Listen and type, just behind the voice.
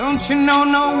Don't you know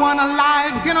no one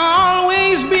alive can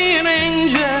always be an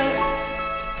angel?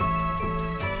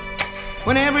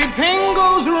 When everything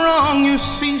goes wrong, you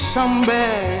see some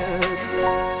bad.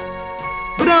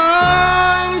 But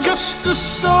I'm just a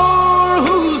soul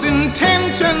whose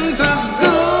intentions are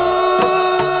good.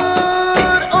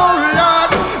 Oh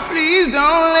Lord, please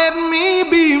don't let me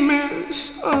be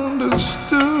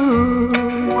misunderstood.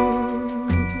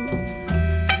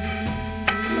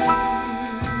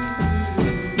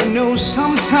 You know,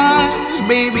 sometimes,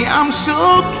 baby, I'm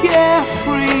so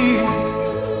carefree,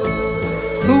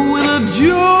 with a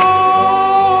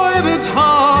joy that's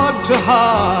hard to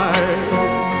hide.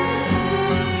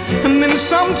 And then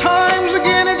sometimes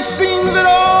again it seems that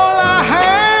all I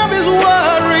have is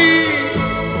worry.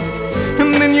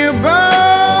 And then you're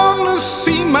bound to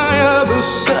see my other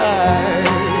side.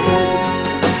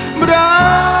 But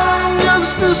I'm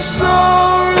just a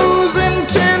soul whose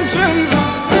intentions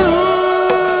are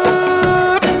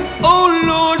good. Oh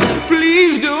Lord,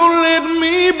 please don't let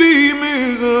me be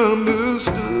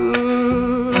misunderstood.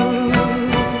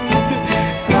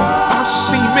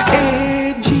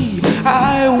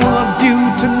 I want you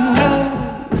to know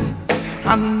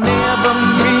I never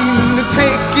mean to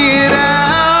take it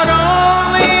out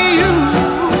on you.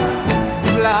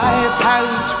 Life has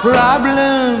its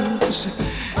problems,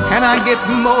 and I get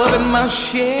more than my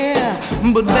share.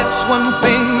 But that's one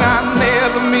thing I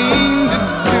never mean to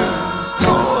do,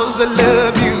 'cause I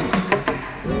love you.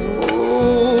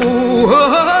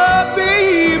 Oh,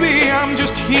 baby, I'm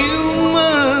just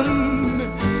human.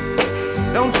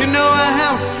 Don't you know I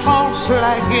have faults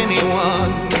like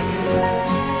anyone?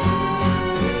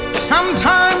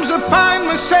 Sometimes I find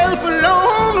myself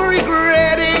alone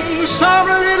regretting some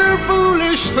little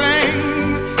foolish thing,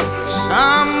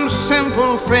 some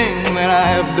simple thing that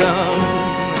I've done.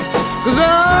 'Cause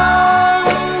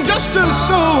I'm just a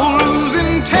soul whose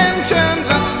intentions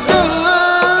are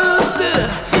good.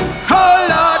 Oh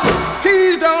Lord,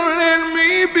 please don't let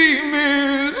me be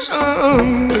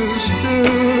misunderstood.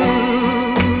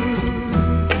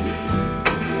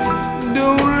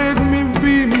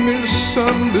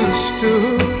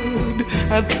 Misunderstood.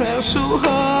 I try so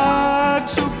hard,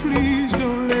 so please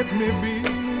don't let me be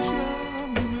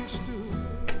misunderstood.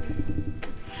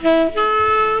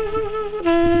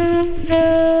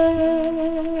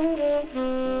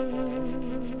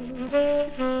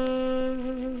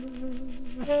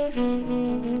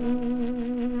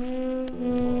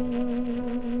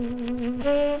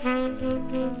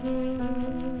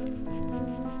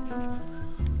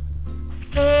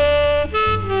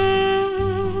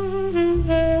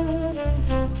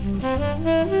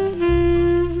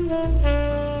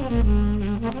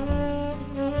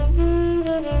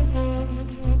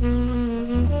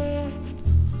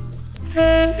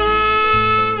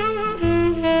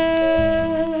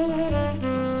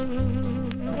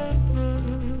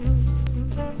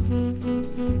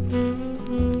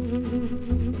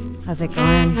 How's it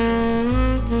going?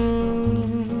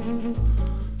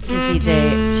 Your DJ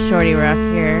ShortyRock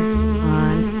here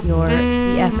on your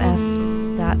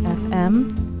BFF.FM.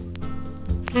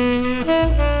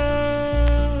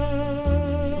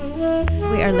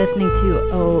 We are listening to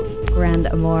Oh Grand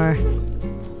Amour,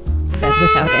 said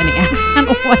without any accent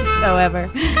whatsoever.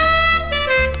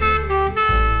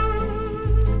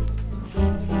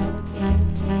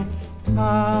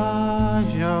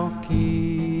 Haja o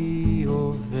que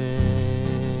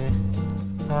houver,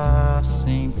 há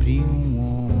sempre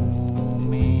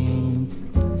homem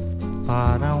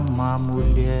para uma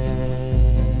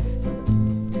mulher,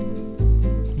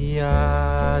 e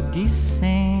há de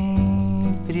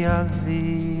sempre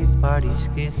haver para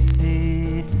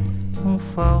esquecer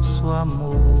falso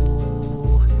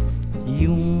amor e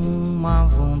uma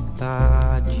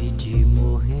vontade de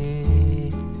morrer.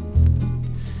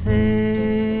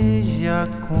 Seja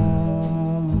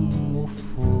como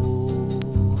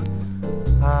for,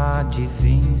 há de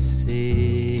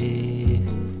vencer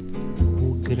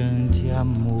o grande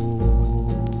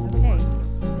amor. Okay.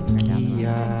 Que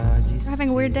há de We're having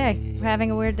a weird day. We're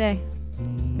having a weird day.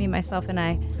 Me, myself, and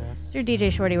I. It's your DJ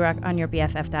ShortyRock on your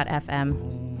BFF.FM.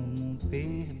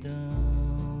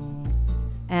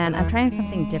 And I'm trying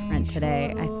something different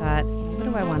today. I thought, what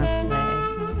do I want to play?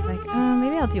 I was like,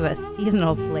 maybe I'll do a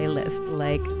seasonal playlist,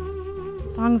 like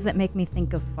songs that make me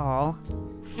think of fall.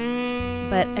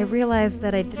 But I realized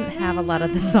that I didn't have a lot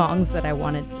of the songs that I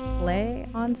wanted to play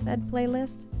on said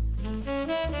playlist.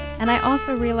 And I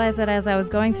also realized that as I was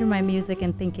going through my music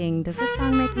and thinking, does this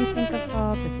song make me think of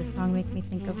fall? Does this song make me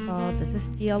think of fall? Does this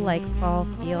feel like fall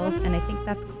feels? And I think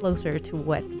that's closer to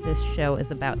what this show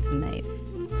is about tonight.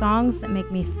 songs that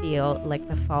make me feel like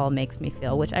the fall makes me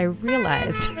feel, which I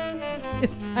realized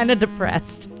is kind of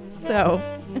depressed. So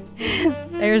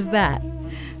there's that.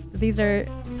 So these are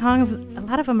songs, a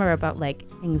lot of them are about like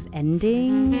things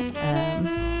ending,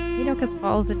 because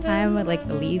fall's a time when like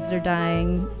the leaves are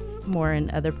dying more in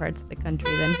other parts of the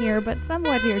country than here, but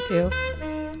somewhat here too.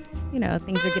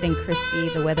 Things are getting crispy,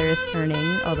 the weather is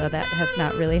turning, although that has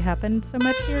not really happened so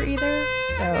much here either.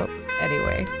 So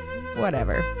anyway,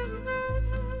 whatever.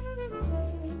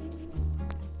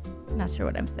 Not sure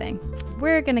what I'm saying.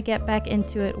 We're going to get back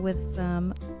into it with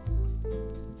some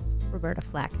Roberta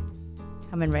Flack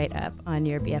coming right up on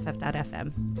your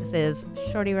BFF.FM. This is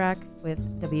ShortyRock with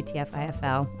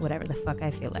WTF-IFL, whatever the fuck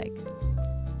I feel like.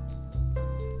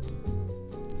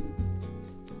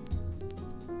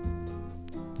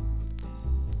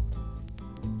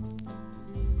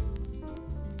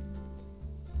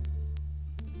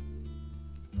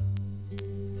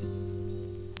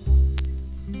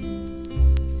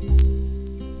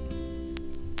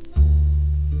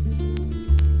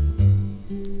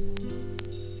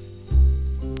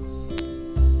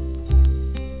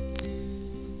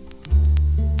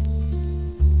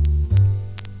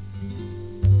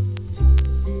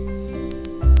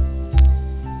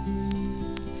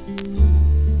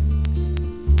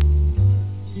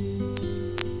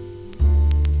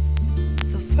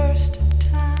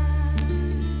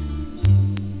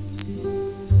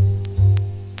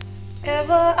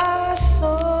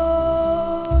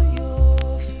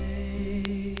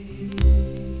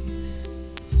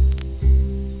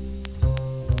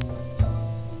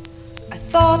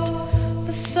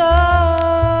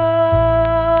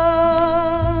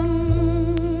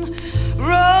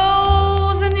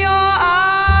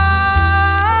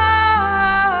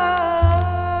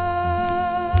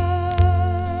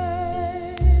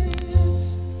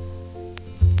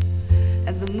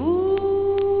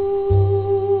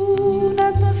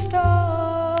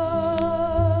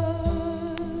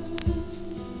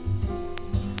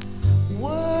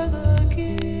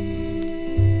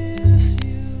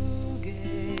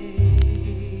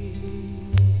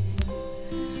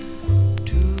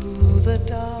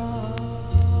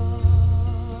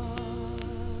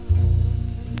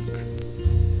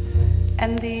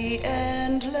 And the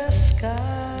endless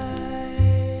skies,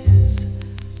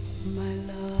 my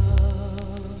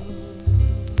love,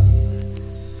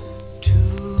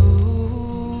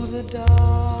 to the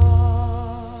dark,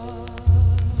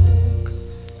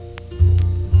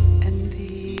 and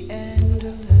the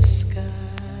endless skies.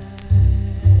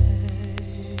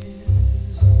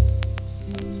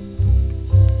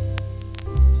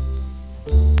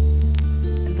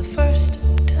 And the first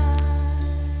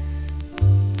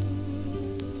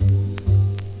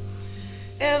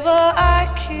ever I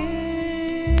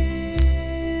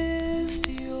kissed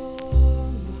your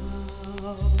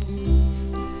mouth,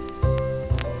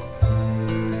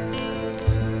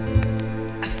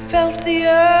 I felt the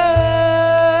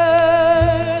earth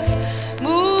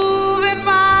move in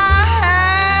my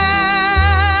hand,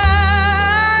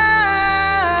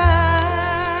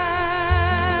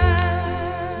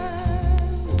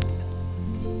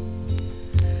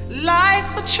 like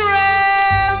the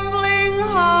trembling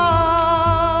heart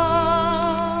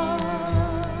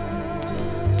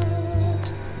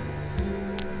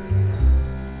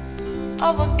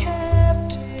of a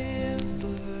captive bird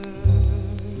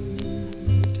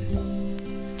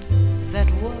that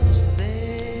was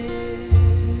there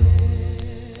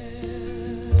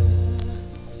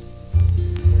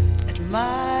at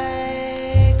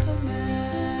my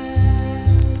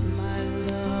command, my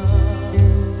love,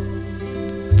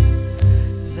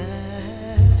 that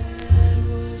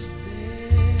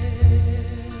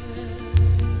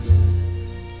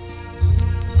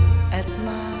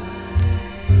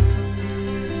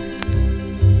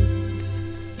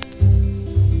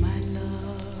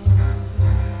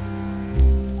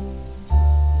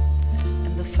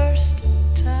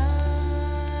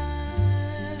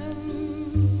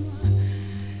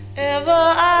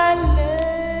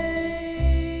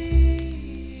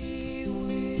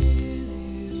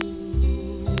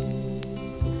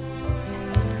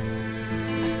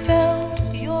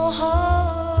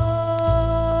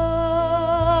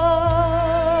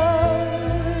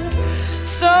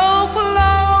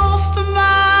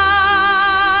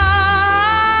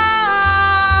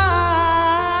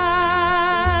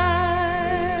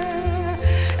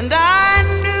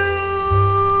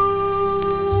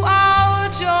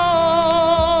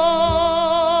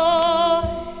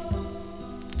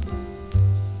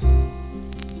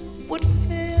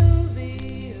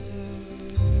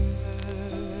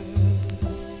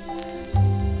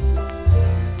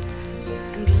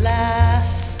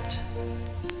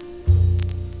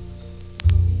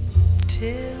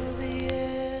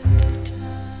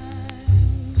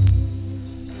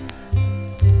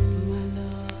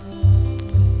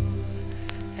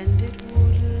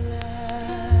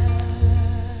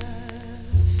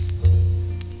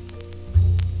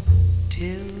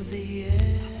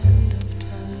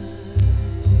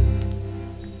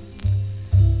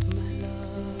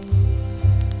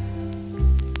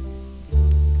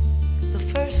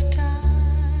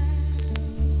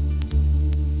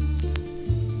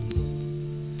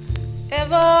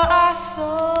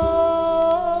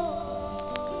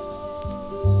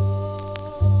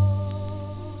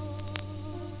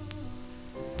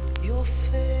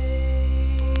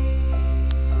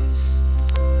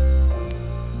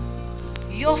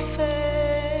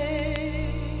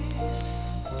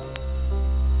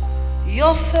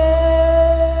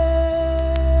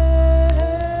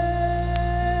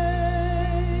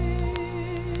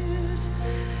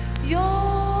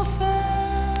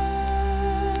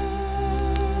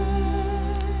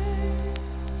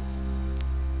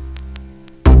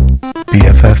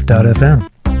BFF.FM.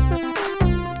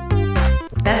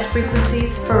 Best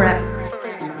frequencies forever.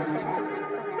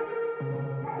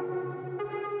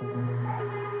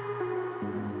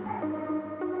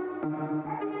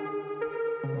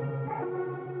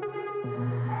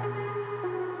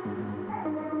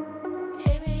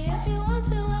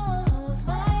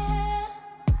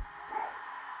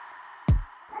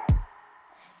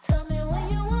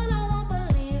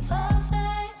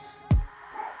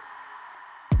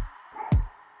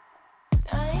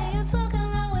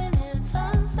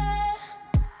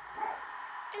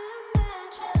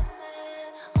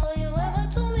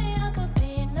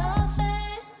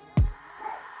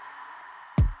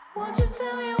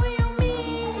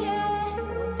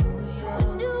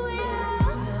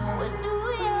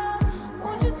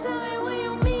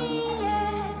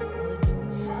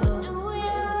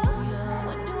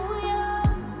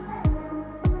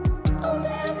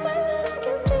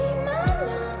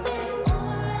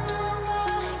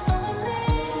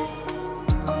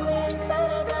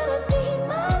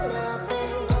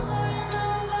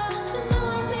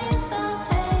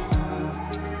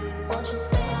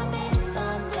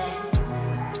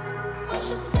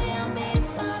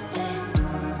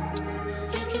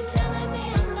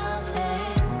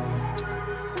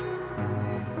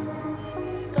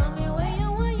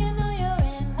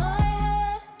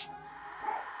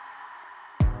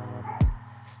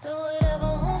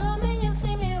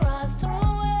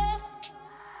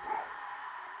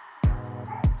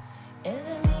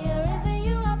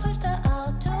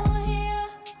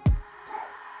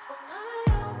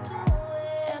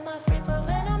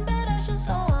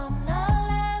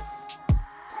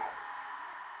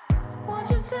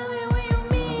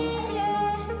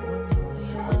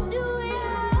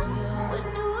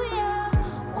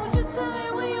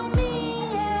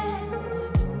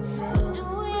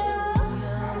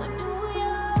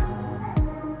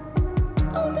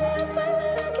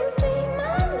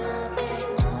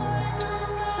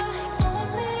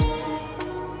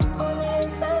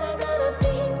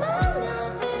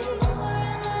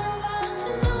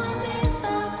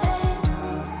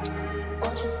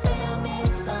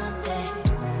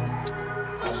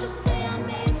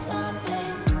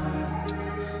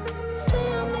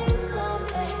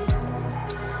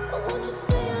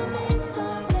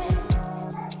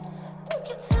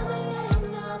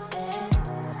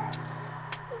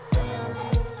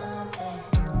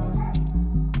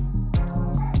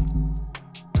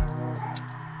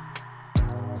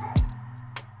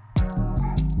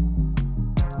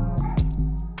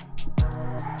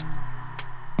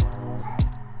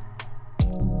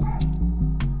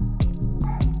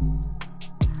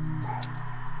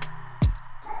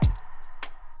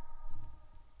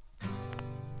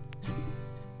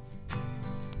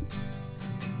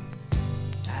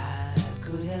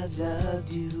 Loved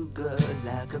you, girl,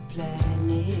 like a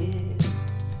planet.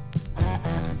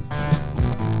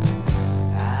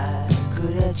 I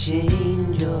could have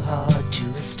changed your heart to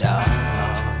a star,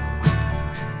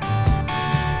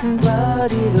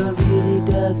 but it really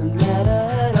doesn't matter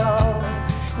at all.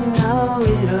 No,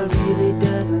 it really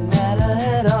doesn't matter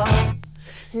at all.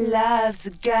 Life's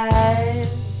a guide.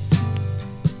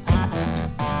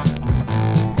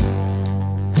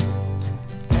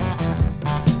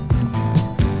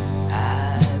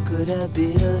 Could have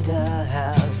built a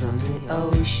house on the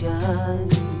ocean.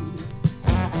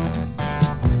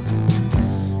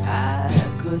 I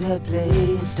could have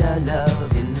placed our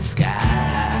love in the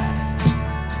sky,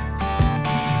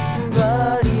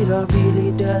 but it all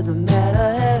really doesn't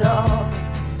matter at all.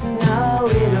 No,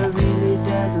 it all really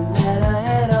doesn't matter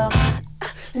at all.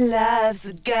 Life's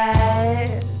a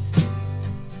guide.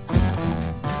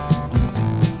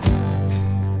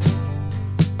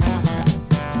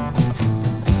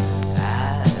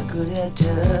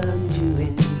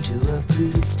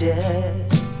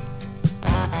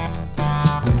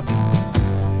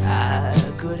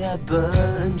 I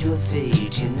burned your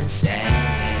fate in the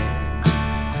sand.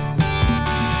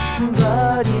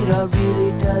 But it all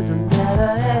really doesn't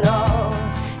matter at all.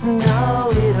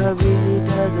 No, it all really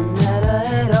doesn't matter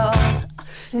at all.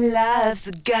 Life's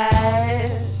a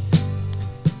guide.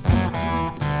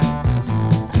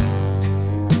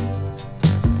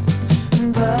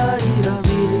 But it all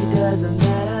really doesn't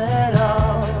matter at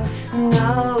all.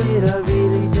 No, it all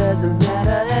really doesn't matter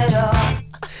at all.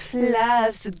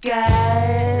 Life's a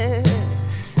guess.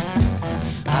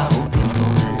 I hope it's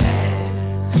gonna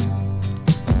last.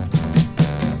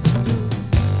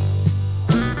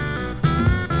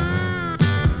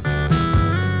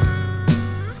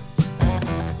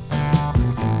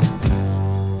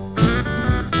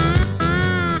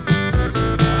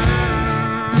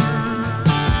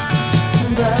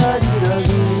 But it all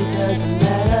really doesn't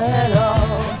matter at all.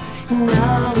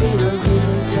 No, it all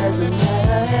really doesn't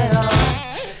matter at all.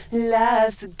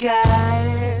 Life's a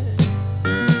guide.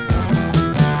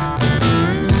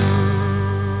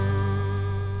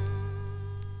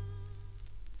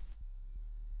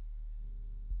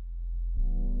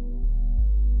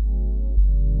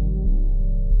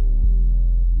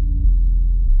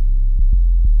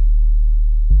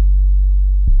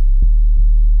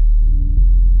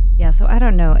 Yeah, so I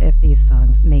don't know if these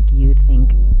songs make you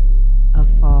think of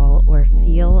fall or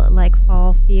feel like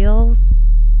fall feels.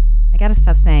 I gotta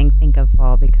stop saying think of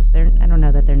fall because I don't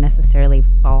know that they're necessarily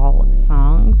fall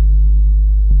songs.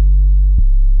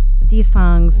 But these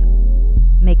songs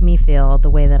make me feel the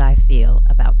way that I feel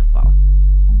about the fall.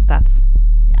 I'm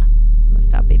gonna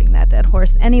stop beating that dead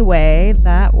horse. Anyway,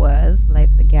 that was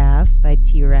Life's a Gas by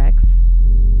T-Rex.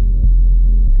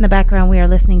 In the background, we are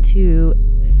listening to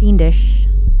Fiendish.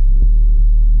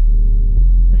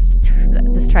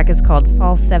 This track is called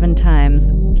Fall 7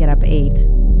 Times, Get Up 8.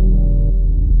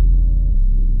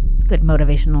 Good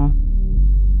motivational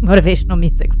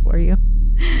music for you.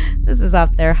 This is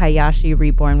off their Hayashi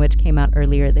Reborn, which came out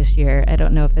earlier this year. I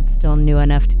don't know if it's still new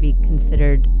enough to be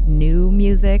considered new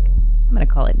music. I'm going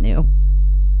to call it new,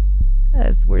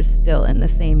 because we're still in the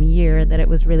same year that it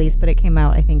was released, but it came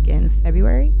out, I think, in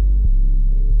February.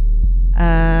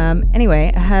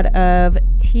 Anyway, ahead of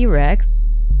T-Rex,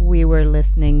 we were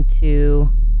listening to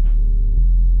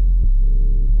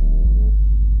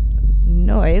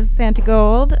Noise, Santa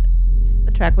Gold.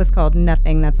 The track was called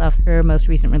Nothing. That's off her most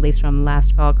recent release from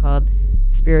last fall called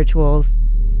Spirituals.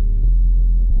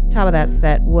 Top of that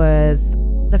set was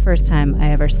The First Time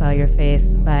I Ever Saw Your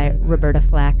Face by Roberta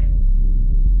Flack.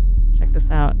 Check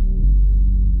this out.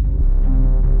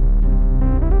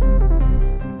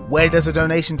 Where does a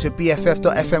donation to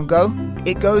BFF.FM go?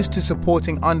 It goes to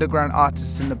supporting underground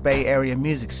artists in the Bay Area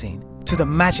music scene, to the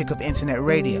magic of internet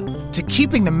radio, to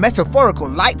keeping the metaphorical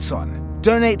lights on.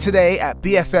 Donate today at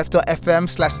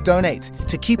bff.fm/donate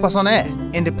to keep us on air,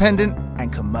 independent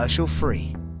and commercial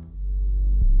free.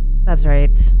 That's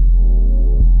right.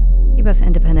 Keep us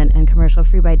independent and commercial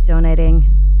free by donating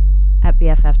at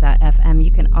bff.fm. You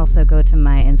can also go to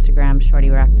my Instagram,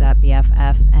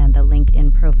 ShortyRock.bff, and the link in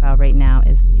profile right now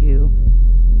is to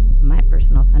my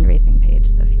personal fundraising page.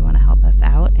 So if you want to help us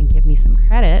out and give me some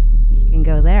credit, you can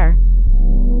go there.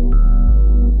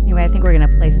 Anyway, I think we're going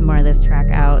to play some more of this track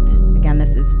out. Again,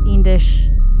 this is Fiendish,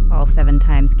 Fall 7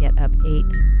 Times, Get Up 8.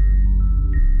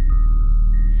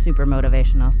 Super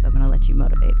motivational, so I'm going to let you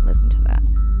motivate. Listen to that.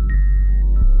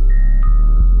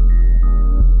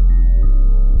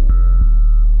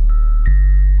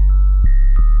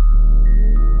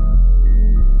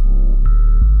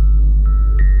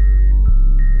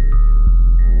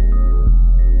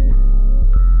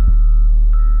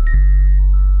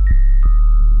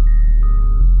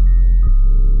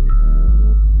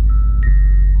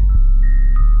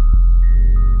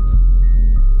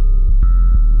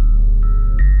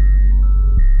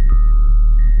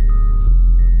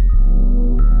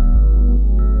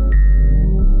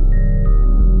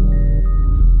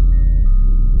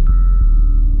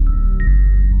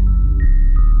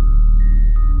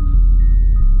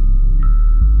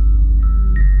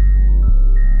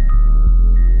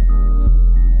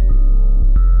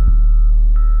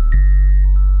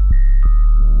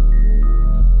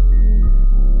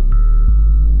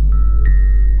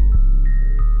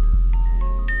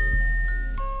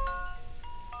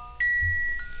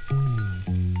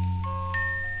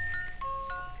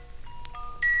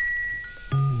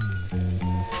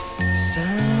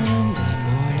 Sunday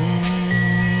morning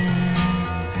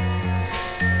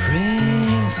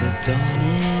brings the dawn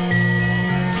in.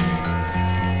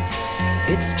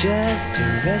 It's just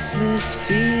a restless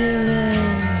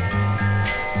feeling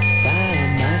by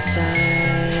my side.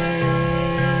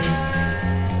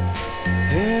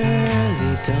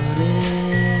 Early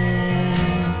dawning,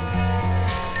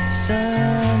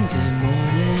 Sunday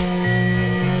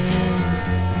morning.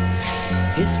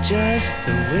 It's just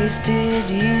the wasted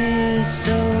years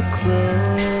so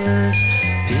close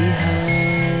behind.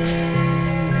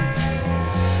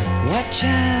 Watch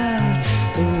out,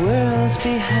 the world's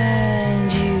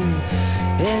behind you.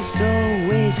 There's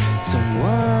always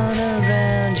someone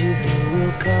around you who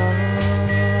will call.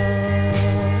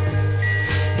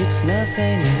 It's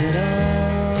nothing at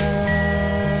all.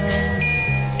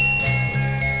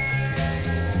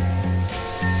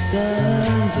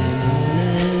 Sunday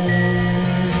morning,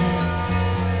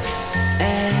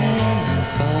 and I'm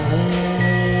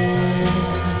falling.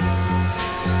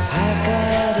 I've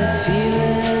got a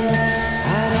feeling I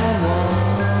don't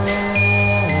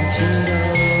want to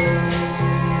know.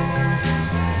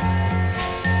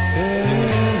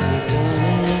 Early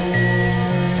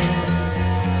dawning,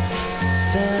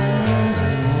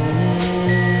 Sunday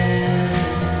morning.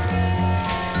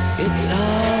 It's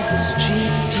all the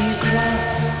streets you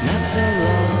crossed not so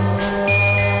long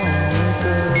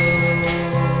ago.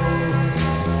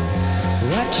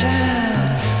 Watch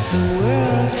out, the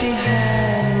world's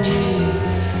behind you.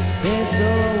 There's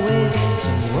always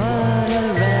someone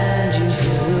around you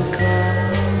who will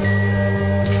call.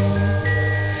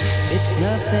 It's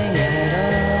nothing at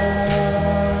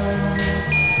all.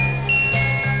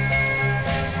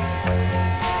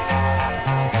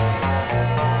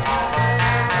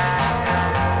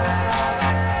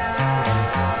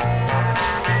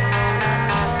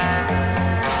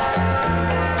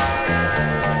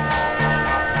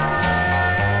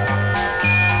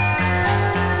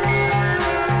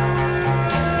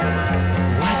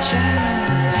 Watch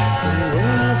out, the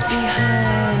world's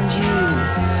behind you.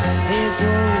 There's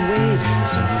always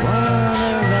someone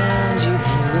around you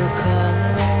who will call.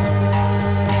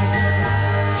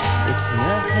 It's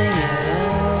nothing at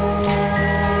all.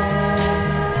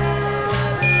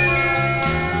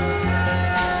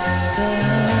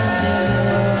 Sunday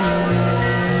morning,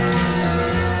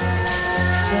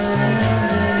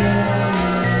 Sunday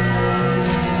morning,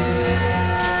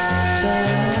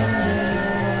 Sunday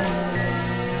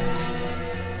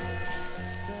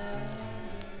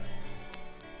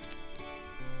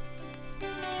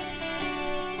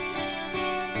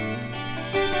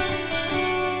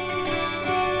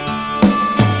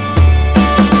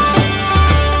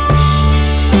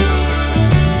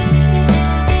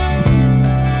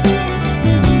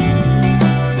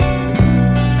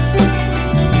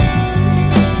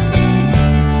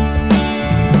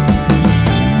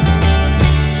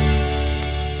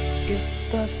If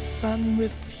the sun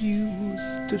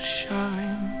refused to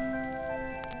shine,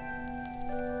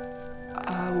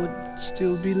 I would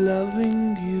still be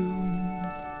loving you.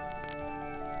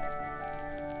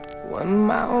 When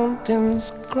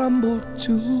mountains crumble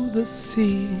to the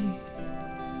sea,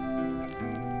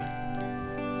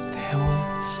 there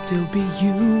will still be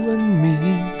you and me.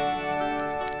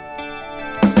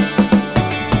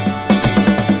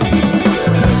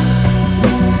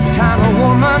 Kind of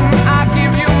woman, I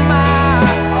give you my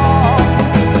all.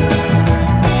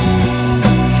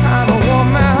 Kind of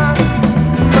woman,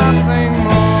 nothing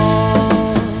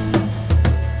more.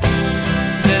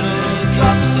 Little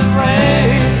drops of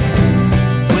rain,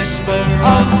 whisper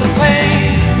of the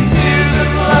pain, tears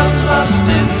of love lost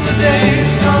in the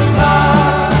days gone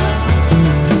by.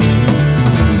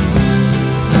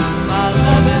 My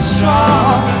love is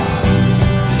strong,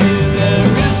 here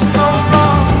there is no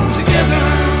wrong. Together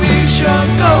we shall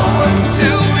go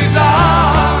until we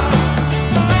die.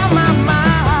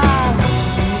 My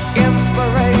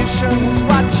inspiration's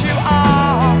what you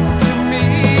are to me.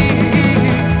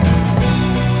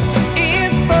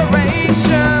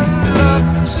 Inspiration,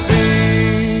 love to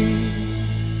see.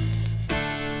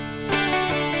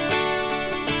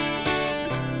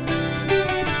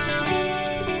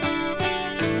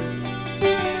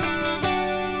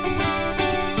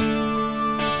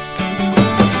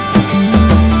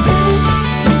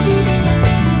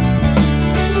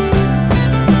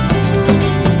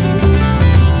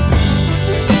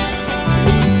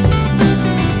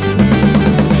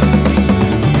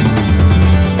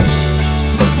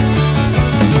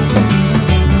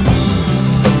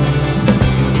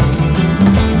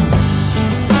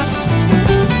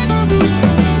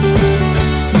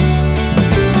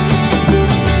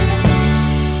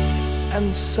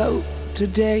 And so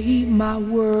today my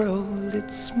world,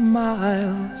 it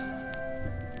smiles.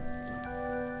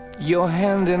 Your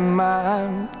hand in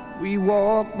mine, we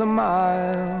walk the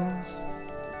miles.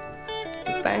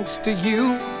 Thanks to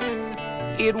you,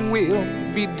 it will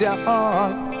be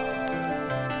done.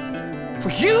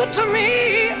 For you to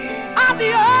me are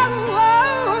the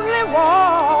only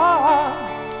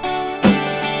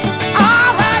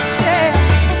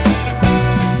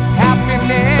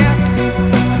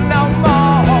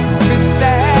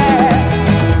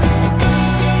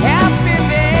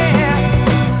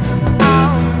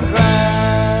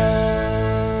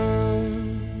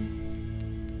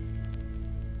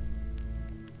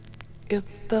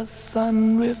the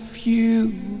sun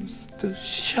refused to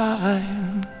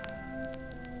shine,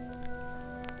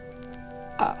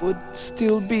 I would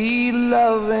still be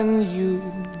loving you.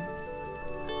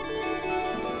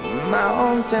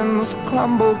 Mountains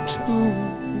crumble to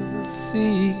the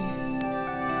sea,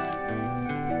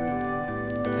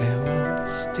 there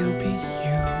will still be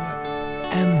you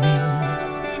and me.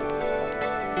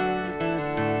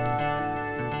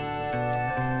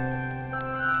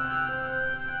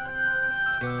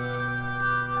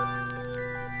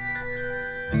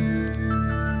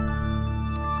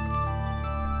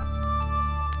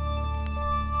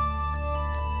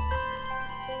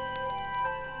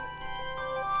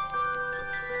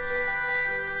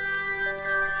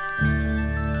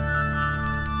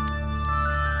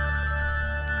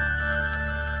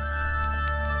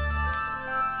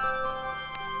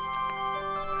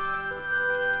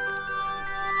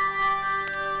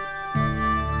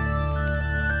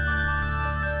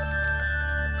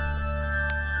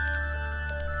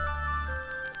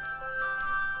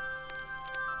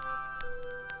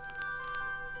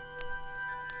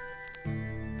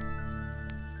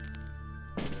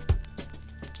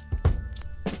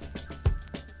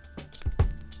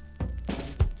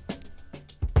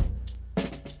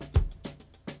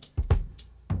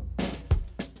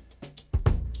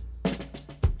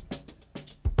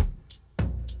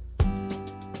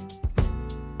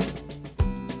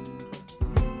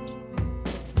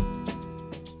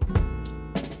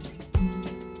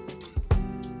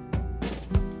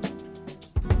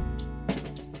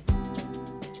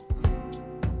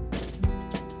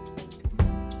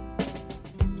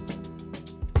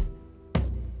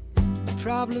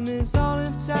 Problem is all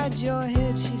inside your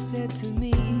head, she said to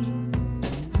me.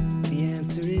 The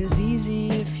answer is easy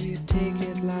if you take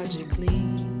it logically.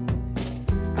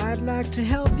 I'd like to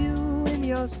help you in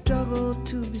your struggle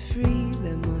to be free.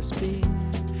 There must be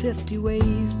 50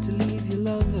 ways to leave your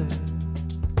lover.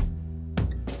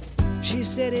 She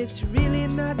said it's really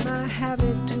not my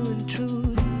habit to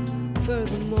intrude.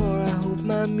 Furthermore, I hope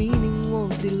my meaning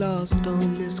won't be lost or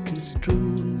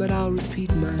misconstrued. But I'll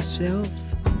repeat myself.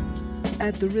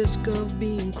 At the risk of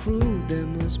being crude, there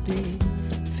must be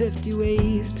 50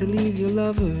 ways to leave your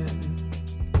lover.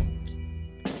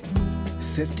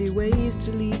 50 ways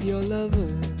to leave your lover.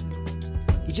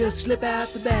 You just slip out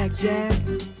the back, Jack.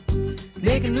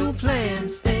 Make a new plan,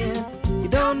 Stan. You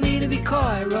don't need to be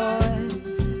coy,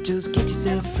 Roy. Just get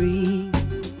yourself free.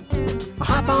 Or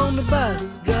hop on the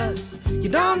bus, Gus. You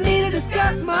don't need to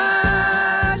discuss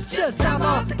much. Just drop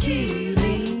off the key,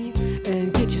 Lee,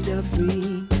 and get yourself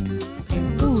free.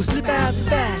 Slip out the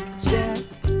back, Jack.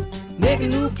 Make a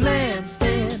new plan,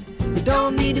 Stan. You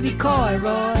don't need to be coy,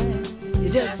 Roy.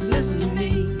 You just listen to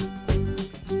me.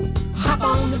 Hop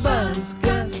on the bus,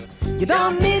 Gus. You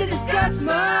don't need to discuss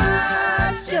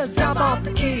much. Just drop off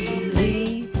the key,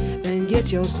 Lee, and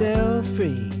get yourself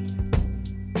free.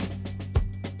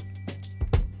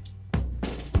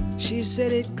 She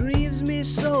said it grieves me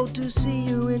so to see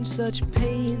you in such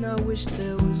pain. I wish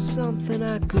there was something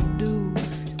I could do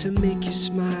to make you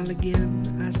smile again.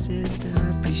 I said,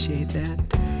 I appreciate that.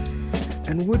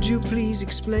 And would you please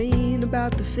explain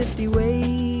about the 50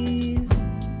 ways?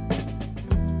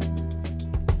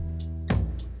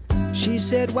 She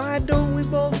said, why don't we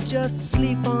both just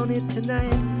sleep on it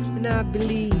tonight? And I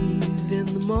believe in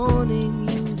the morning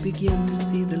you begin to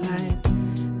see the light.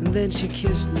 And then she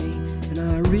kissed me, and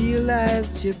I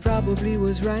realized she probably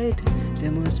was right. There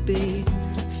must be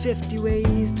 50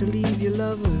 ways to leave your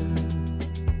lover.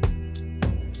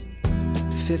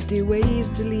 50 ways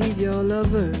to leave your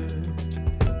lover.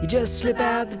 You just slip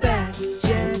out the back,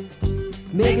 Jack.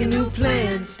 Make a new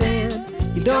plan, Stan.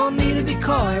 You don't need to be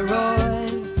coy, Roy.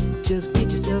 Just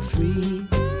get yourself free.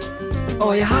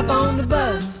 Or you hop on the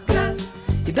bus, Gus.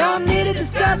 You don't need to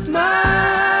discuss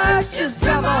much. Just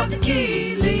drop off the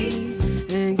key, Lee,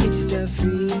 and get yourself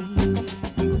free.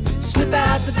 Slip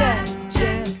out the back,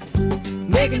 Jack.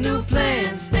 Make a new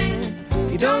plan,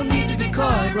 Stan. You don't need to be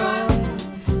coy, Roy.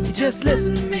 Just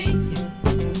listen to me.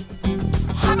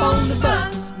 Hop on the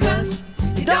bus, Gus.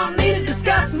 You don't need to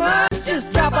discuss much.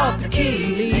 Just drop off the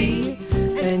key, Lee,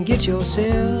 and get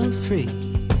yourself free.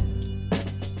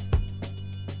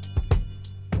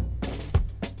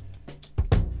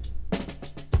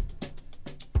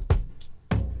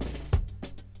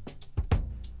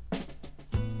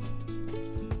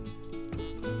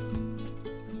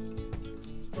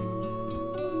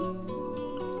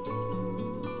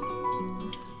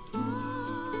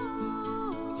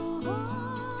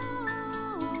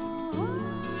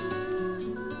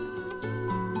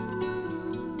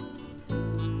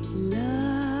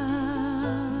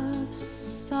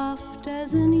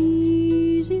 As an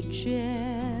easy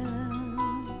chair.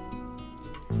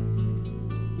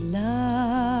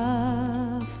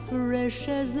 Love fresh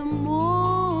as the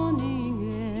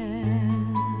morning air.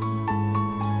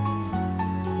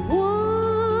 One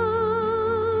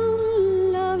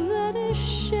love that is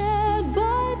shared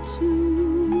by two.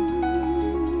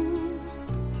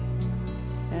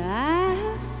 I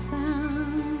have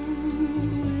found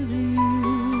with you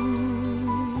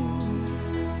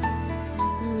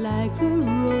like a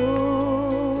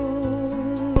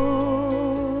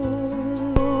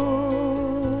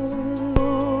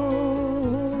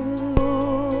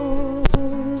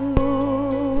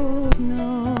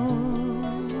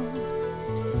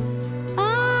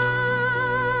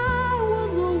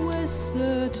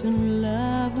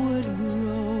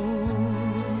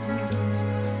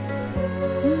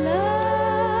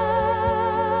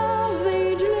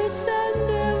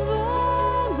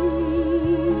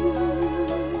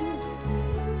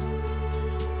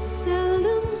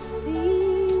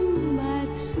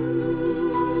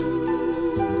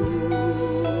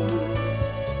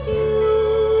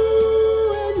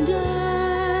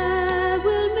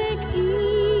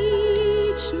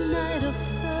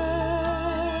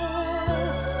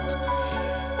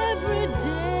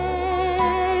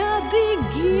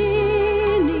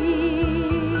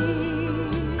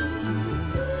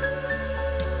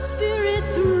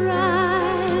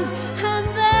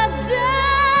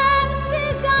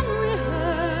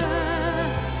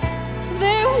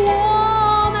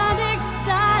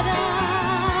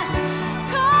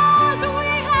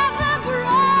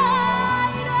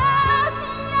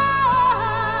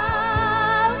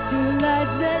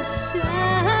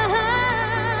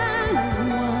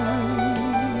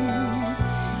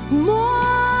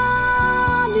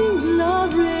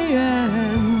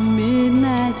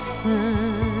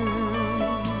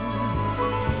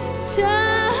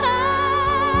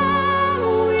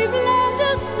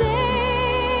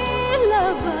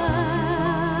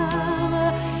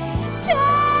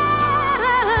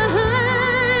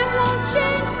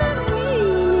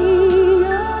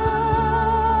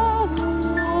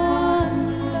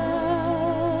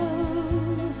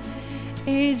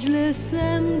ageless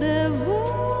and ever.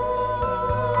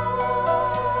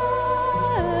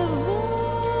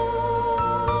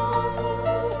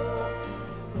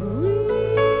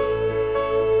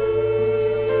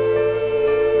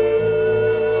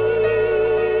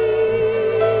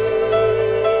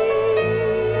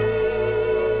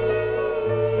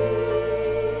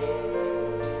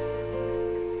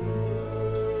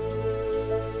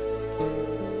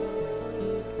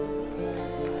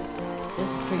 This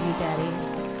is for you, Daddy.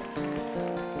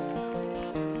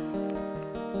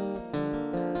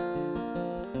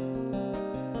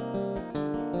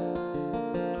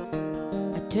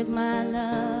 I took my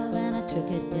love and I took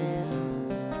it down.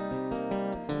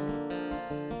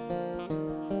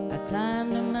 I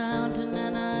climbed a mountain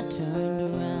and I turned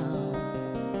around,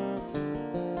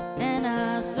 and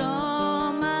I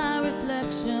saw my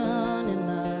reflection in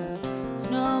the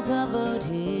snow-covered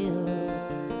hills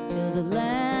till the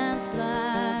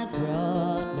landslide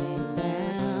brought me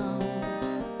down.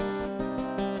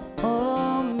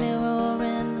 Oh, mirror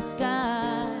in the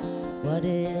sky, what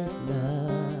is love?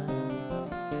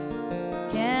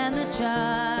 Can the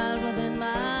child within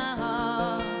my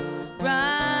heart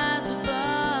rise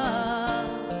above?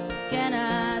 Can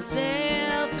I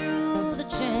sail through the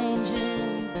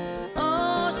changing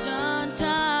ocean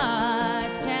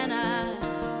tides? Can I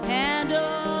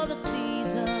handle the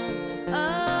seasons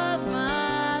of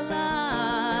my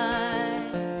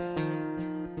life?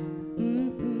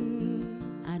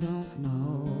 I don't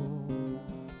know.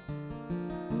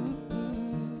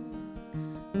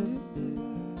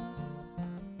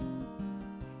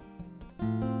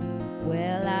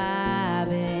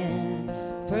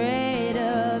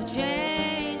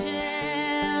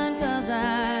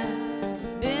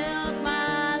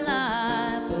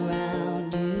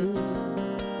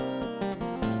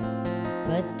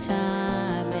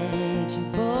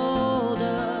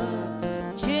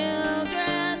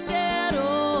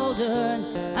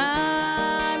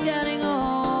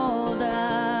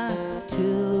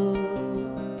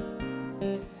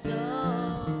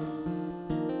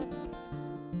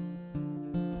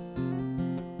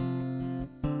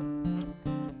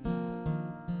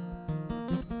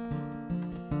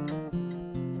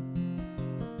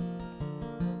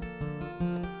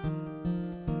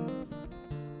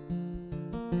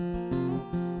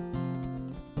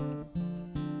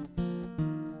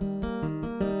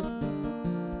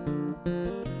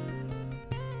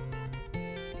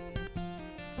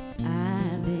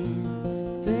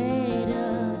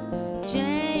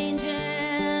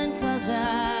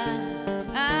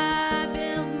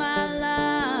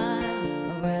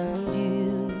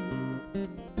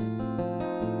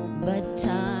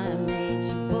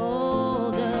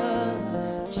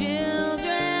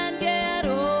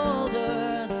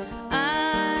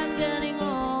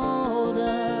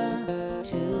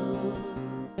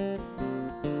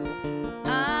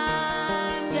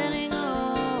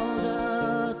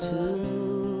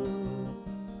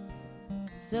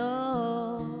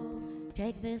 So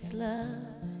take this love,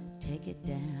 take it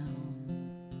down.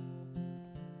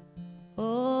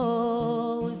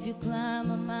 Oh, if you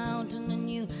climb a mountain and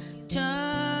you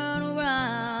turn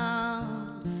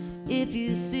around, if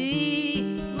you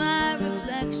see my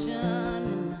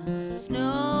reflection in the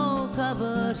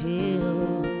snow-covered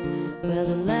hills where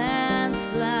the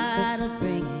landslide will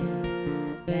bring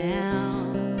it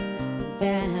down,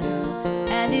 down.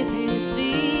 And if you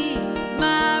see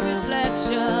my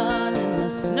reflection in the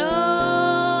snow-covered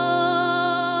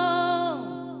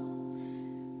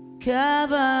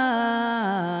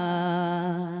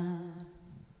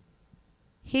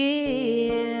hills,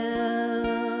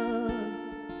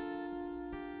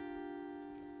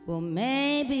 well,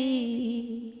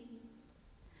 maybe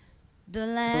the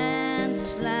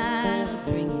landslide will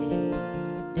bring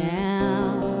it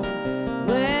down.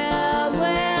 Well, the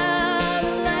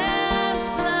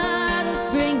landslide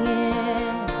will bring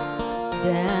it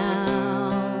down.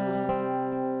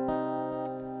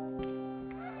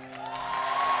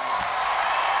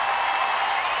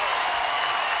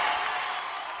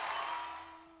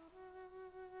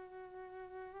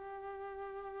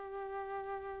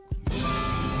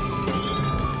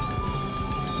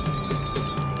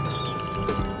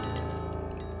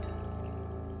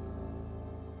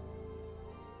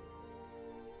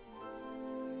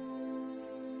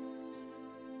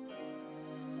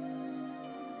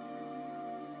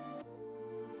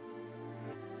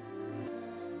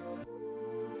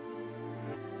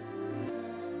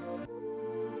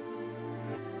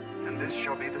 And this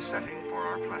shall be the setting for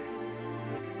our play.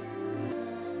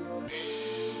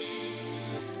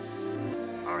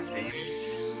 Our theme,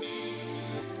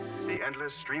 the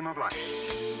endless stream of life.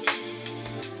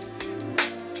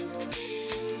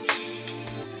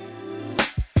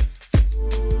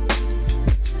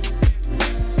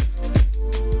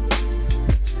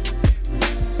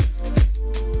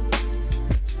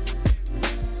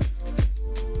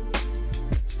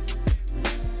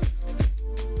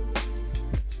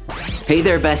 Hey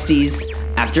there, besties.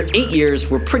 After 8 years,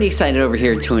 we're pretty excited over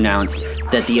here to announce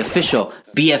that the official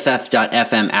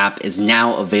BFF.FM app is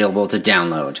now available to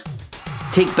download.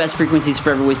 Take Best Frequencies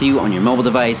Forever with you on your mobile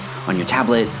device, on your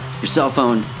tablet, your cell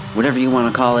phone, whatever you want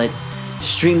to call it.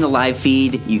 Stream the live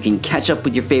feed. You can catch up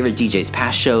with your favorite DJs'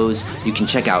 past shows. You can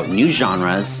check out new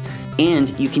genres. And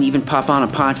you can even pop on a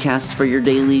podcast for your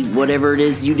daily whatever it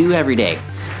is you do every day.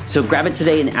 So grab it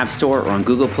today in the App Store or on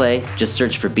Google Play. Just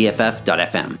search for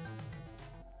BFF.FM.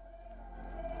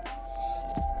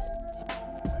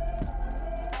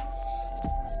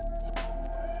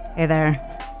 Hey there.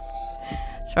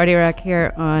 ShortyRock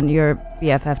here on your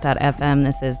BFF.FM.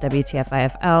 This is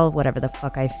WTFIFL, whatever the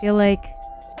fuck I feel like.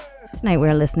 Tonight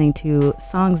we're listening to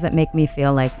songs that make me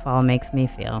feel like fall makes me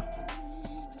feel.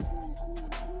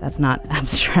 That's not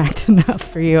abstract enough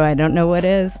for you. I don't know what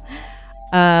is.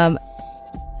 So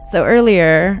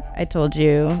earlier I told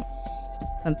you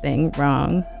something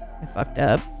wrong. I fucked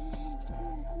up.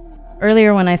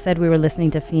 Earlier when I said we were listening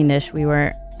to Fiendish, we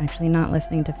were actually not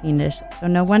listening to Fiendish, so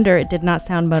no wonder it did not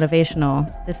sound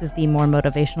motivational. This is the more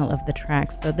motivational of the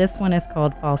tracks. So this one is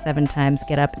called Fall 7 Times,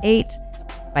 Get Up 8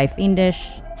 by Fiendish.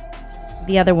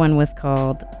 The other one was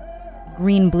called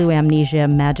Green Blue Amnesia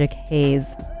Magic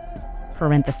Haze,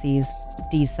 parentheses,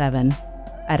 D7.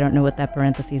 I don't know what that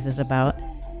parentheses is about.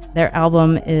 Their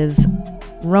album is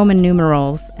Roman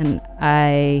numerals, and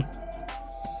I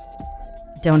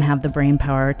don't have the brain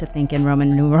power to think in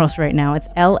Roman numerals right now. It's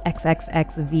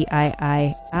LXXXVIII,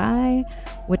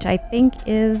 which I think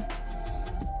is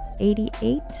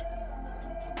 88.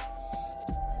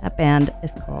 That band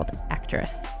is called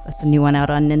Actress. That's a new one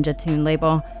out on Ninja Tune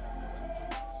label.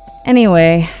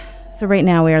 Anyway, so right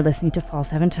now we are listening to Fall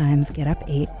 7 Times, Get Up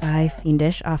 8 by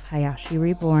Fiendish off Hayashi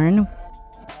Reborn.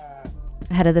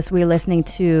 Ahead of this, we were listening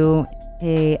to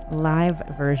a live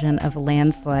version of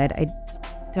Landslide. I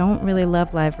don't really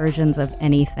love live versions of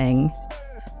anything,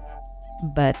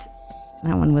 but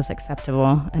that one was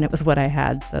acceptable, and it was what I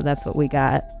had, so that's what we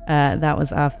got. That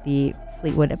was off the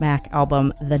Fleetwood Mac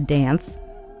album, The Dance.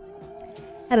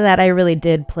 Out of that, I really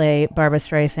did play Barbra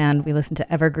Streisand. We listened to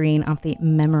Evergreen off the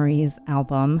Memories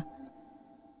album.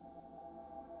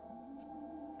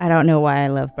 I don't know why I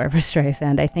love Barbra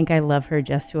Streisand. I think I love her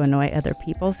just to annoy other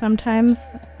people sometimes.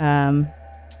 Let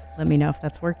me know if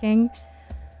that's working.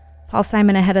 Paul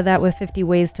Simon ahead of that with 50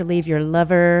 Ways to Leave Your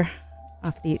Lover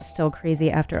off the Still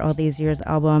Crazy After All These Years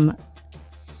album.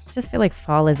 Just feel like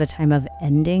fall is a time of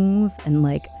endings and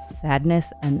like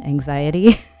sadness and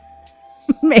anxiety.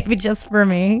 Maybe just for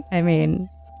me. I mean,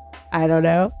 I don't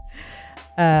know.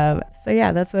 So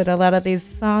yeah, that's what a lot of these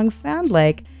songs sound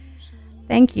like.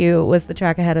 Thank You was the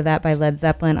track ahead of that by Led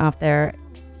Zeppelin off their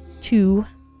 2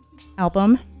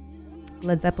 album,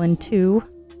 Led Zeppelin 2.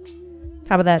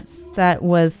 Top of that set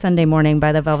was Sunday Morning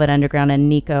by the Velvet Underground and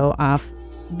Nico off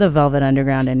The Velvet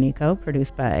Underground and Nico,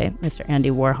 produced by Mr.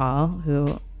 Andy Warhol,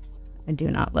 who I do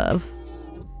not love.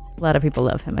 A lot of people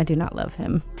love him. I do not love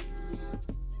him.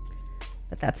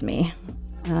 But that's me.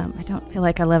 I don't feel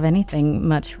like I love anything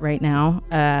much right now.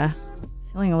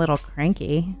 Feeling a little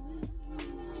cranky.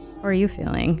 How are you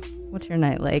feeling? What's your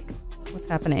night like? What's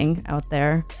happening out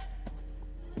there?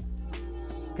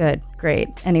 Good, great.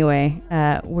 Anyway,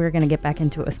 we're going to get back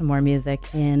into it with some more music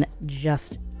in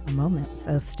just a moment.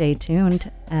 So stay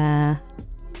tuned. Yeah,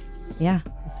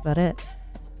 that's about it.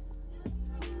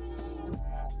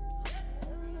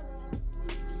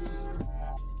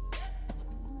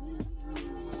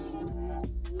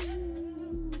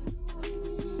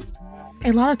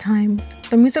 A lot of times,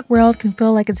 the music world can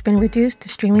feel like it's been reduced to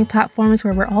streaming platforms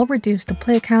where we're all reduced to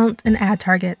play counts and ad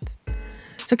targets.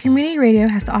 So community radio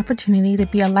has the opportunity to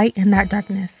be a light in that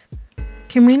darkness.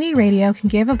 Community radio can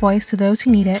give a voice to those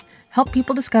who need it, help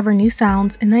people discover new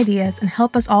sounds and ideas, and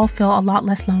help us all feel a lot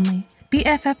less lonely.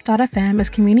 BFF.FM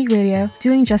is community radio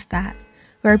doing just that.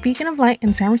 We're a beacon of light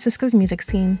in San Francisco's music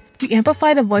scene. We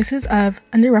amplify the voices of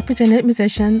underrepresented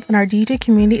musicians, and our DJ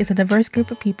community is a diverse group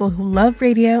of people who love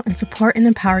radio and support and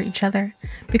empower each other.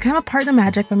 Become a part of the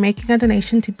magic by making a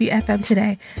donation to BFM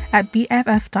today at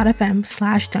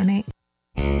bff.fm/donate.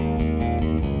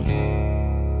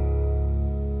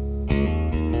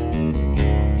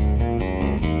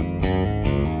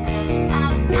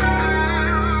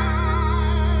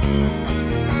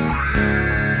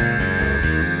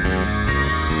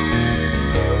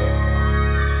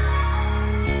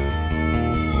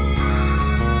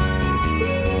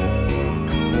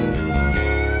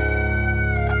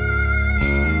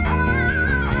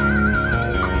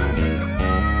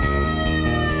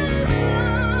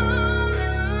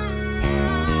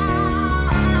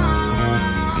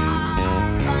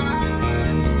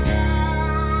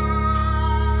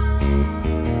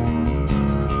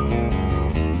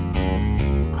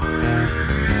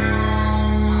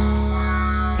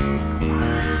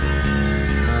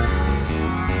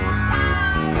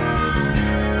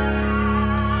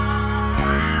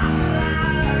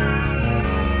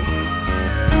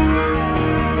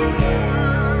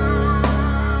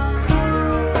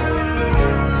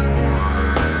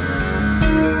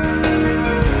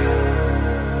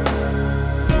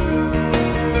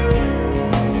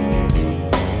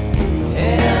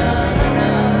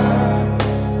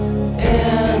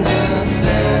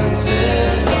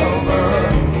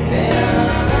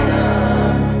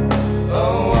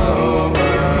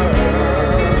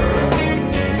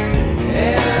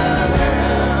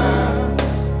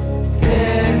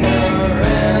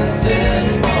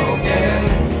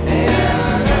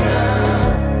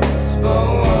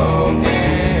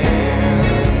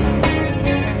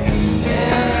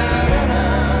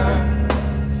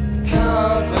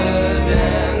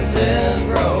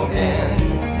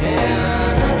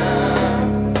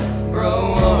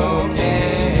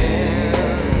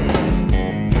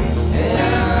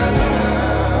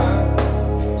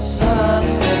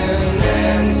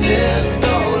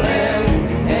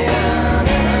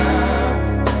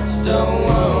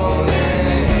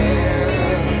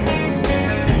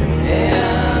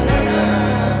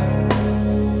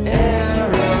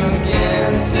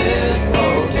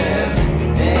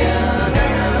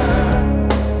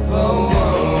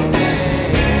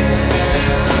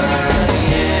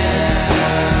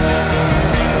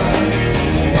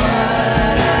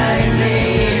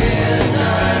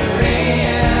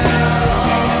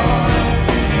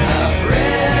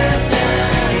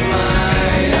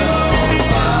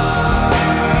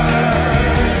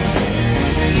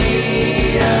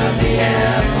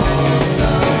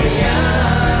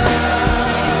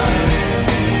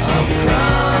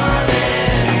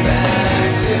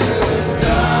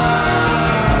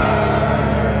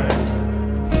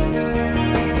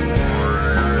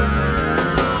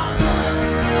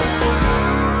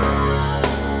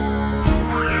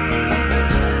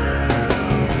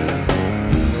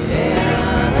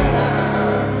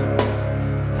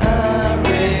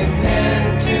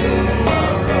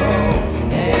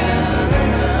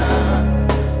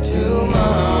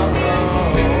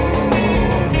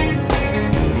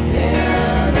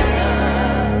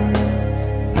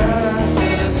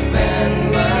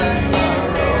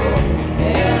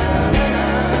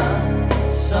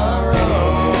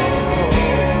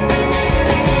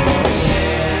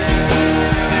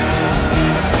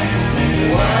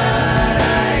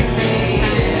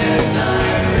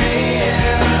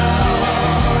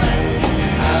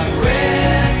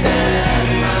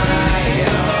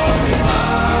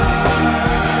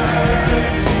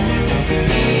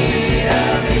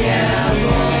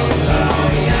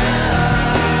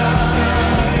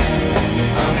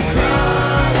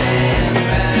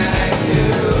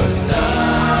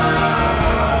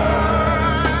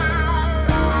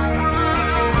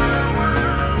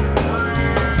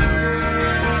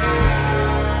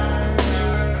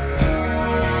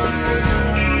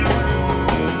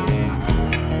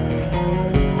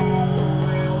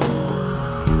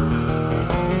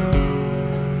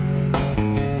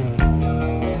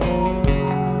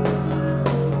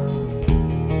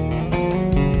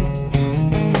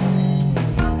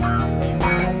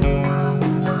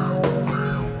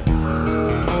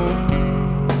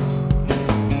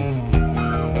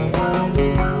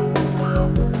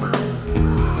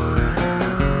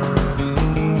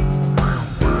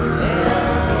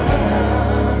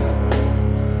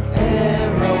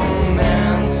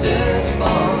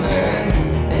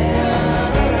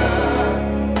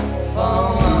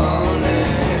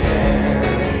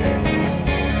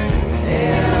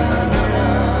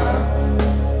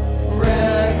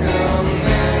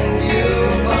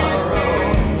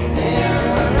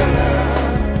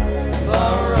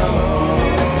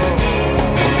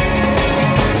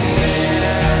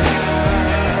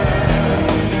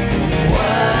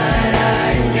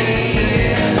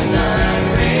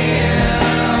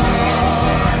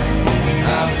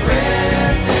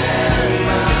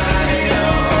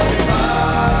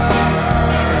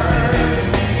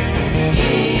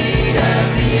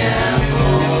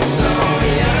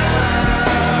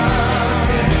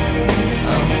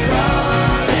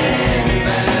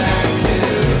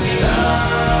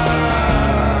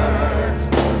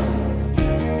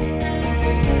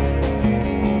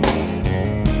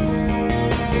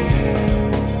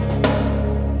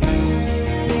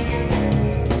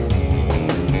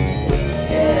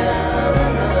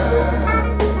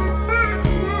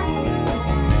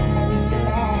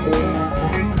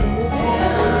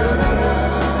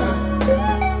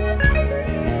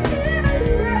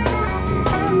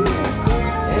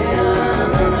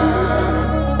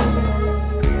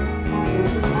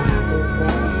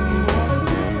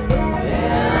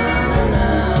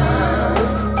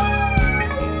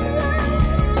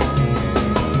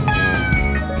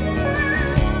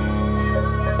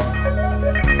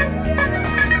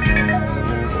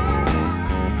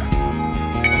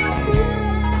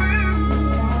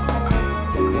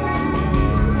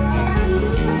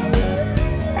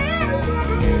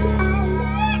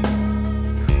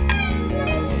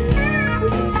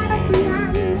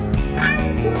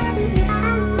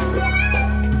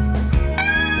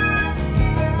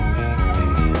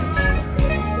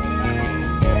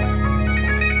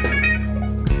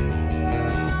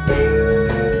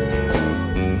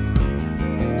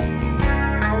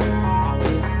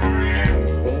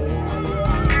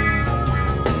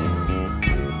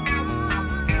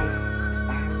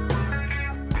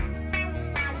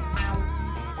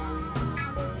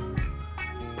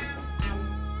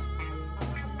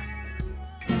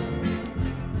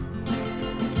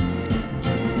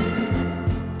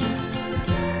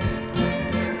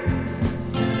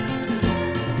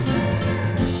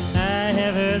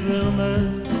 spread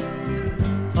rumors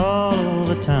all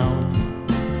over town.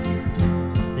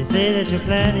 They say that you're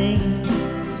planning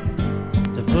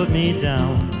to put me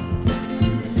down.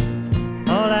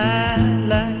 All I'd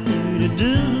like you to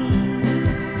do,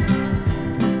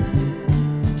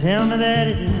 tell me that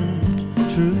it isn't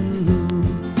true.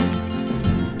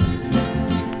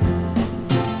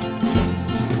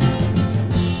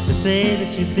 They say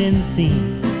that you've been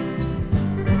seen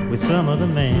with some other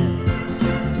man,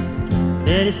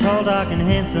 that he's tall, dark, and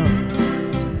handsome,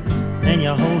 and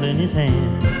you're holding his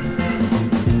hand.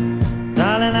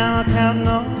 Darling, I'm counting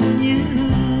on you.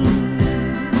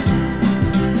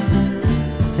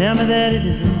 Tell me that it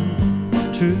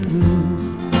isn't true.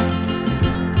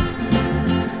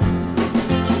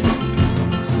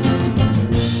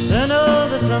 I know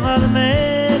that some other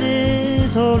man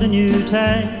is holding you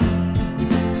tight.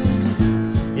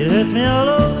 It hurts me all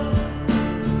over.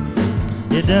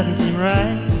 It doesn't seem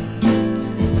right.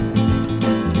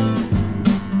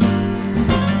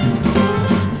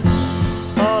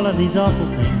 All of these awful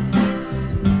things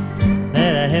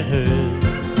that I have heard,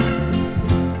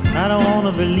 I don't want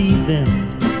to believe them.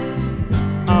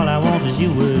 All I want is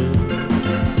your word.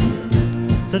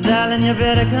 So darling, you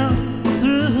better come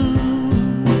through.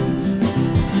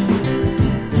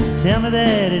 Tell me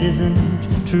that it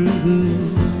isn't true.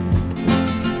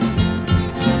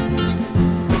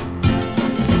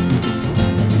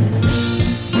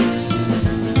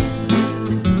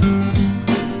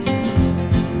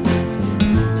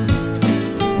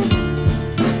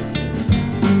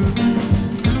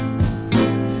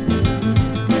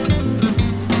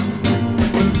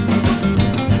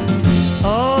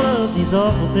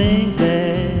 Awful things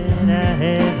that I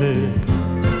have heard,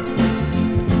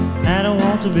 I don't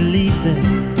want to believe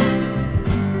them.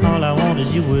 All I want is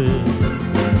your word.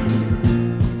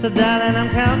 So darling, I'm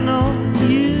counting on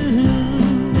you.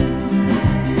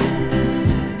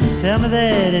 Tell me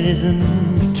that it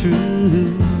isn't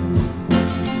true.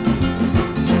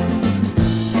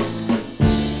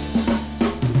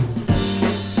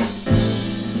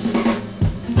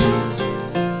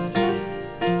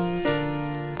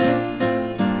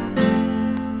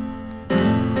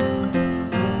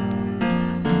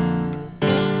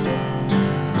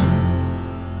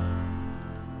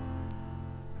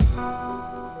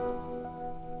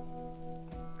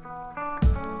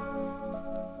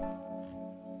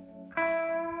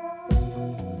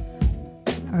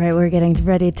 We're getting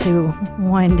ready to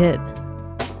wind it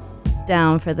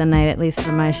down for the night, at least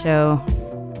for my show.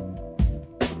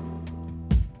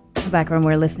 In the background,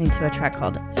 we're listening to a track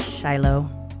called Shiloh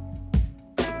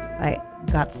by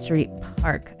Gott Street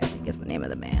Park, I think is the name of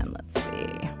the band. Let's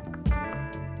see.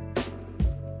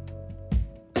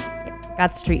 Yeah,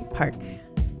 Gott Street Park.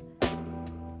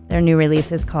 Their new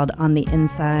release is called On the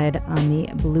Inside on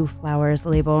the Blue Flowers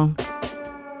label.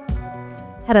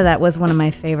 Head of that was one of my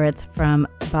favorites from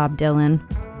Bob Dylan,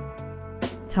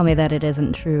 Tell Me That It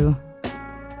Isn't True.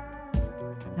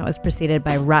 That was preceded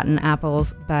by Rotten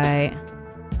Apples by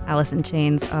Alice in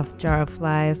Chains off Jar of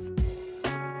Flies.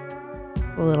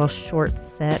 It's a little short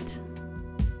set.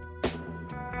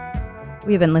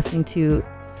 We've been listening to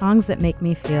songs that make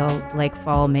me feel like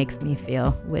fall makes me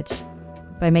feel, which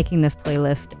by making this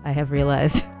playlist, I have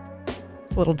realized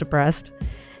it's a little depressed.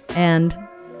 And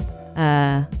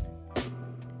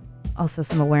also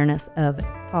some awareness of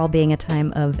fall being a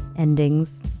time of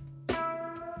endings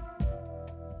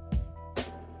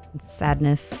and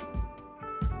sadness.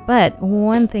 But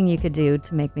one thing you could do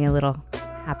to make me a little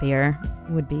happier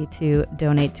would be to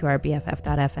donate to our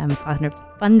BFF.FM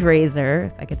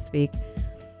fundraiser, if I could speak.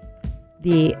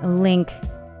 The link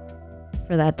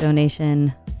for that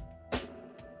donation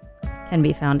can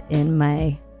be found in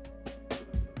my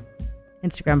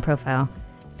Instagram profile.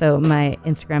 So my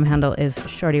Instagram handle is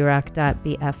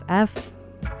ShortyRock.bff.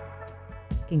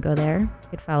 You can go there. You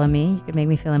could follow me. You could make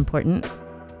me feel important.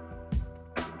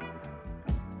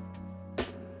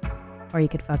 Or you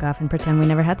could fuck off and pretend we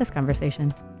never had this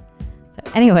conversation. So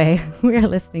anyway, we are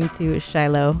listening to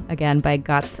Shiloh, again, by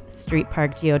Gott Street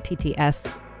Park, Gotts.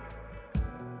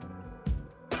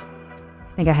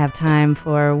 I think I have time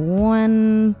for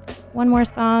one more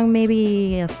song,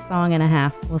 maybe a song and a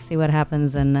half. We'll see what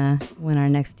happens when our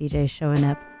next DJ is showing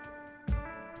up.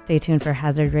 Stay tuned for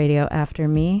Hazard Radio after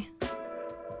me.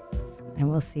 And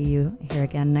we'll see you here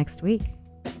again next week.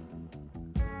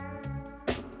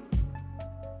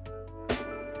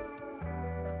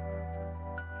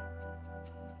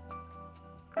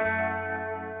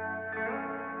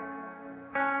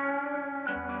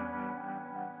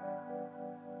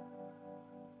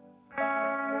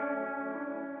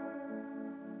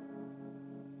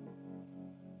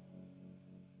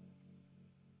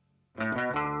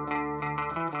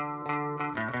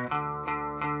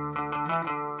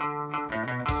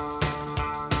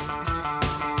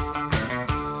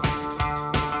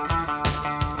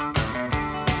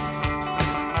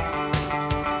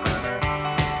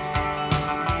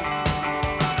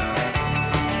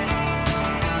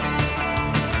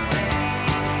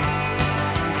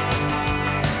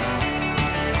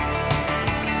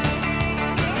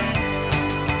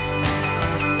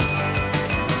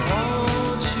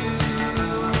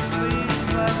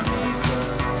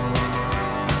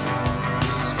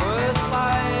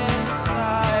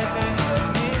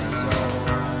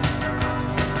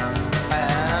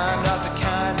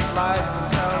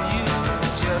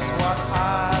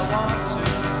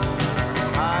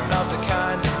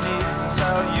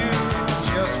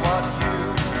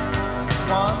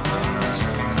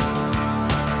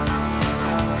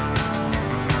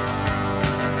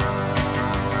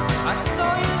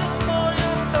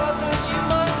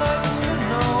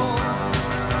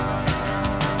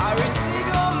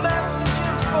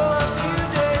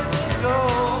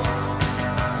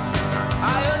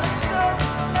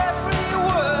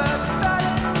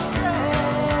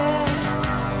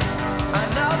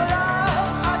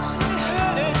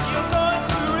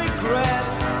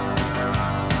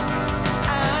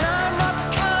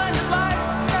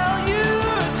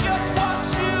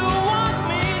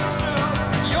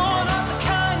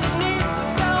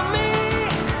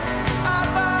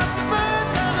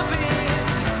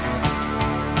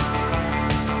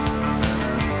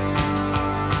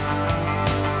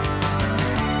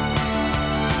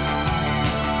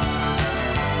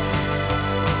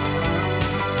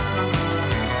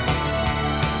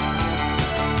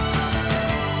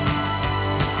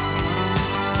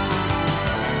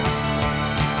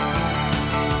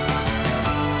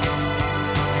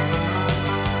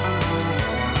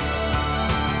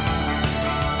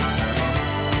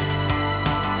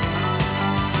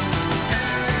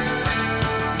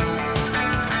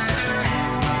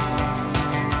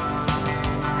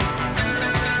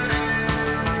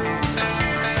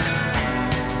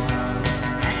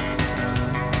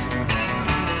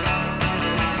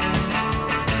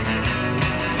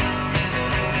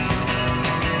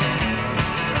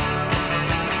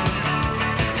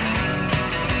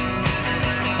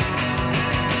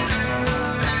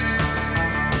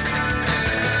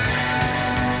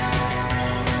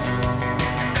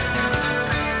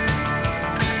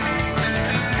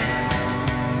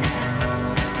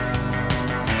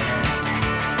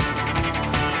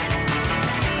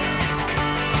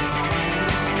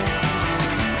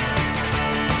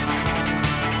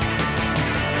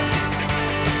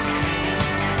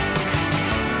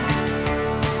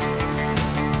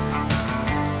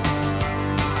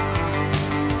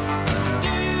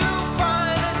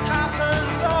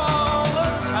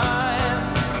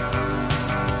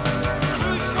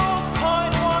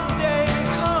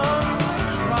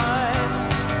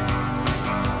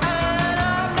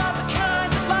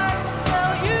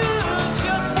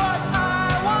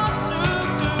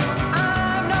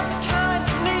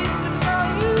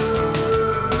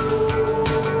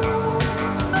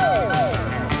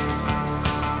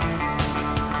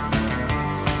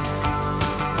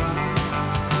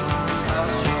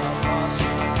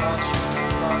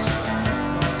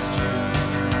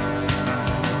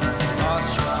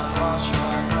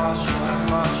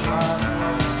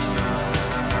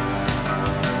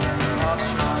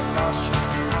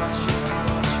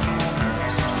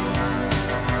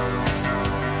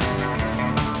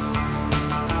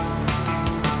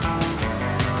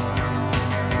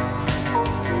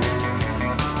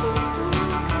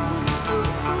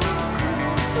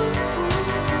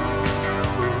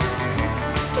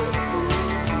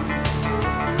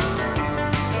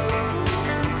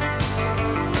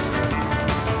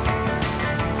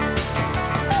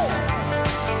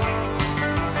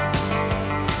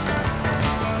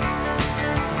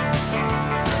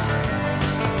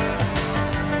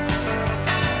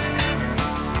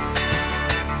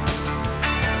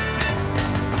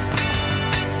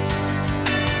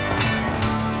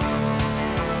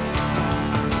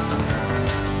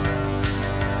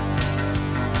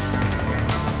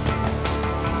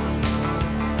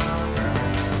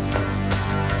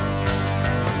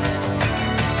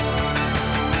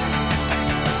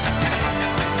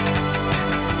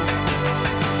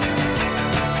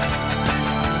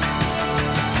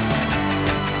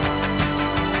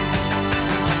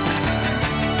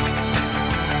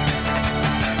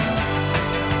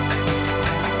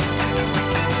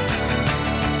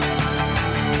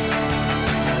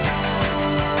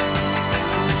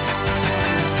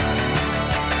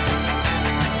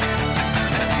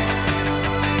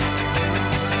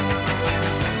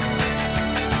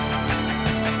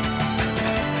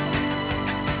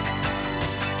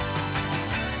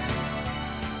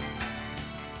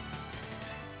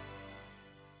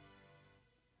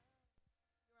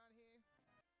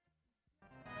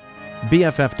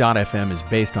 BFF.FM is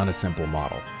based on a simple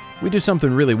model. We do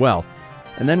something really well,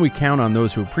 and then we count on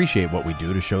those who appreciate what we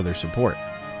do to show their support.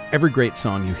 Every great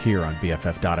song you hear on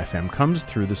BFF.FM comes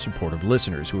through the support of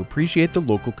listeners who appreciate the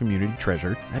local community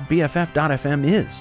treasure that BFF.FM is.